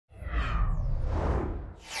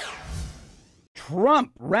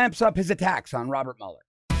Trump ramps up his attacks on Robert Mueller.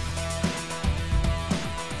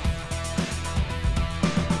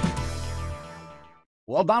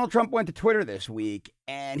 Well, Donald Trump went to Twitter this week,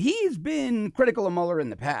 and he's been critical of Mueller in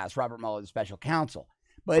the past, Robert Mueller, the special counsel,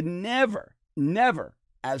 but never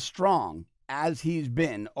as strong as he's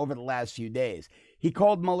been over the last few days. He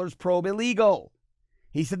called Mueller's probe illegal.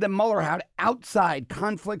 He said that Mueller had outside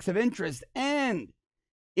conflicts of interest, and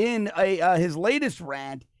in his latest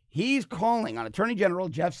rant, he's calling on Attorney General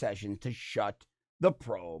Jeff Sessions to shut the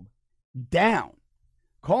probe down.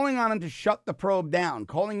 Calling on him to shut the probe down,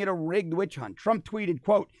 calling it a rigged witch hunt. Trump tweeted,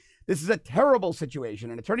 quote, "This is a terrible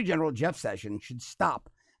situation, and Attorney General Jeff Sessions should stop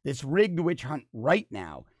this rigged witch hunt right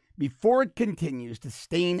now before it continues to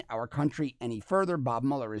stain our country any further. Bob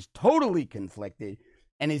Mueller is totally conflicted,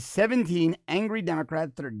 and his 17 angry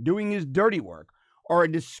Democrats that are doing his dirty work are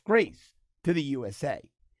a disgrace to the USA."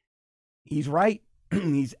 He's right.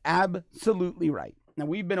 He's absolutely right. Now,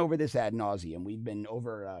 we've been over this ad nauseum. We've been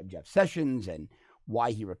over Jeff Sessions and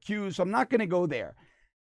why he recused, so I'm not going to go there.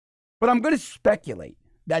 But I'm going to speculate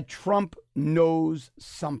that Trump knows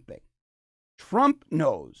something. Trump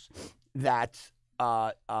knows that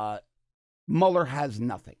Mueller has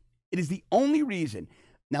nothing. It is the only reason.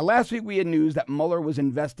 Now, last week we had news that Mueller was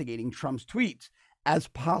investigating Trump's tweets as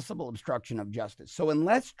possible obstruction of justice. So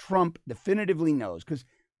unless Trump definitively knows, because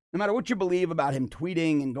no matter what you believe about him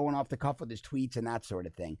tweeting and going off the cuff with his tweets and that sort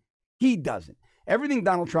of thing, he doesn't. Everything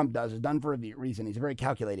Donald Trump does is done for a reason. He's a very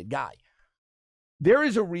calculated guy. There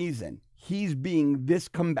is a reason he's being this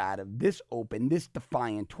combative, this open, this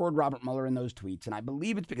defiant toward Robert Mueller in those tweets. And I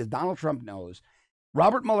believe it's because Donald Trump knows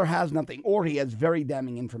Robert Mueller has nothing, or he has very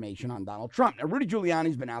damning information on Donald Trump. Now, Rudy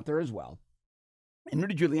Giuliani's been out there as well. And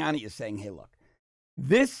Rudy Giuliani is saying, hey, look,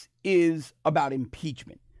 this is about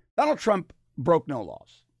impeachment. Donald Trump broke no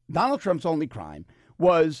laws. Donald Trump's only crime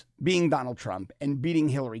was being Donald Trump and beating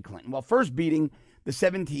Hillary Clinton. Well, first beating the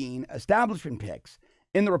 17 establishment picks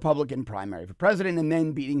in the Republican primary for president and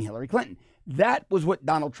then beating Hillary Clinton. That was what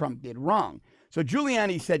Donald Trump did wrong. So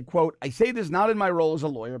Giuliani said, quote, "I say this not in my role as a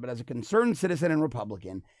lawyer, but as a concerned citizen and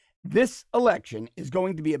Republican. This election is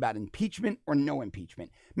going to be about impeachment or no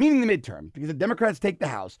impeachment," meaning the midterm, because if Democrats take the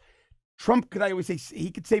House, Trump could, I always say,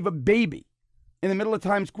 he could save a baby. In the middle of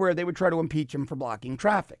Times Square, they would try to impeach him for blocking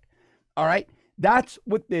traffic. All right? That's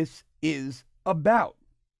what this is about.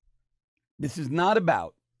 This is not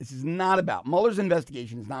about Mueller's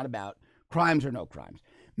investigation is not about crimes or no crimes.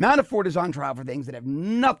 Manafort is on trial for things that have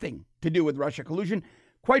nothing to do with Russia collusion.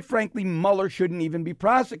 Quite frankly, Mueller shouldn't even be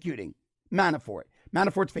prosecuting Manafort.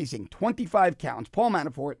 Manafort's facing 25 counts. Paul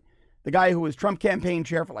Manafort, the guy who was Trump campaign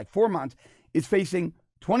chair for like 4 months, is facing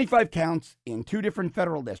 25 counts in 2 different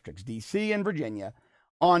federal districts, D.C. and Virginia,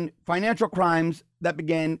 on financial crimes that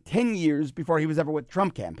began 10 years before he was ever with the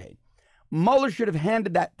Trump campaign. Mueller should have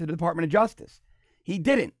handed that to the Department of Justice. He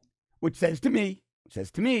didn't, which says to me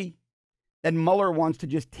that Mueller wants to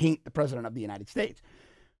just taint the president of the United States.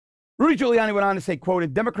 Rudy Giuliani went on to say, quote,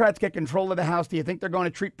 "If Democrats get control of the House, do you think they're going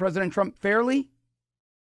to treat President Trump fairly?"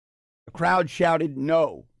 The crowd shouted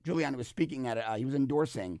no. Giuliani was speaking at he was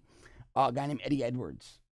endorsing a guy named Eddie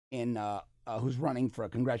Edwards who's running for a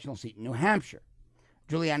congressional seat in New Hampshire.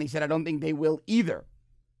 Giuliani said, "I don't think they will either."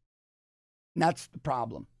 And that's the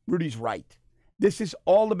problem. Rudy's right. This is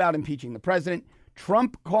all about impeaching the president.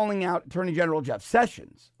 Trump calling out Attorney General Jeff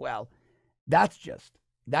Sessions, well, that's just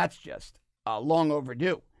long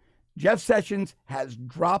overdue. Jeff Sessions has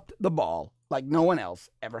dropped the ball like no one else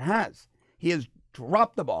ever has. He has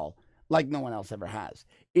dropped the ball like no one else ever has.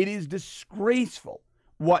 It is disgraceful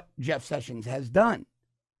what Jeff Sessions has done.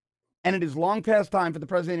 And it is long past time for the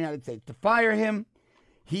president of the United States to fire him.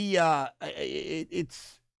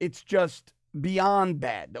 It's just beyond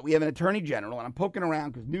bad that we have an attorney general, and I'm poking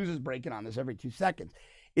around because news is breaking on this every 2 seconds.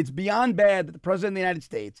 It's beyond bad that the president of the United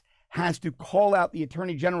States has to call out the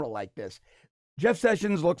attorney general like this. Jeff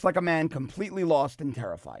Sessions looks like a man completely lost and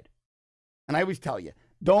terrified. And I always tell you,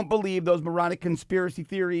 don't believe those moronic conspiracy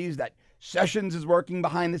theories that Sessions is working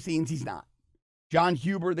behind the scenes. He's not. John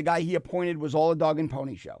Huber, the guy he appointed, was all a dog and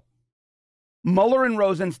pony show. Mueller and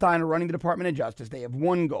Rosenstein are running the Department of Justice. They have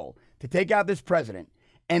one goal, to take out this president.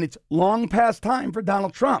 And it's long past time for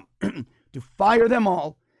Donald Trump to fire them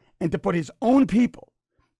all and to put his own people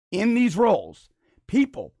in these roles,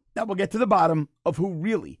 people that will get to the bottom of who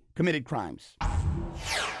really committed crimes. I'm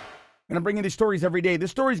going to bring you these stories every day.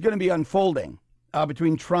 This story is going to be unfolding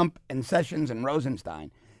between Trump and Sessions and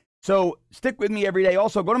Rosenstein. So stick with me every day.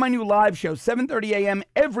 Also, go to my new live show, 7:30 a.m.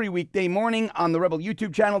 every weekday morning on the Rebel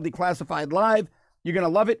YouTube channel, Declassified Live. You're going to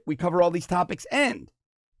love it. We cover all these topics and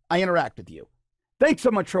I interact with you. Thanks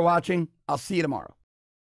so much for watching. I'll see you tomorrow.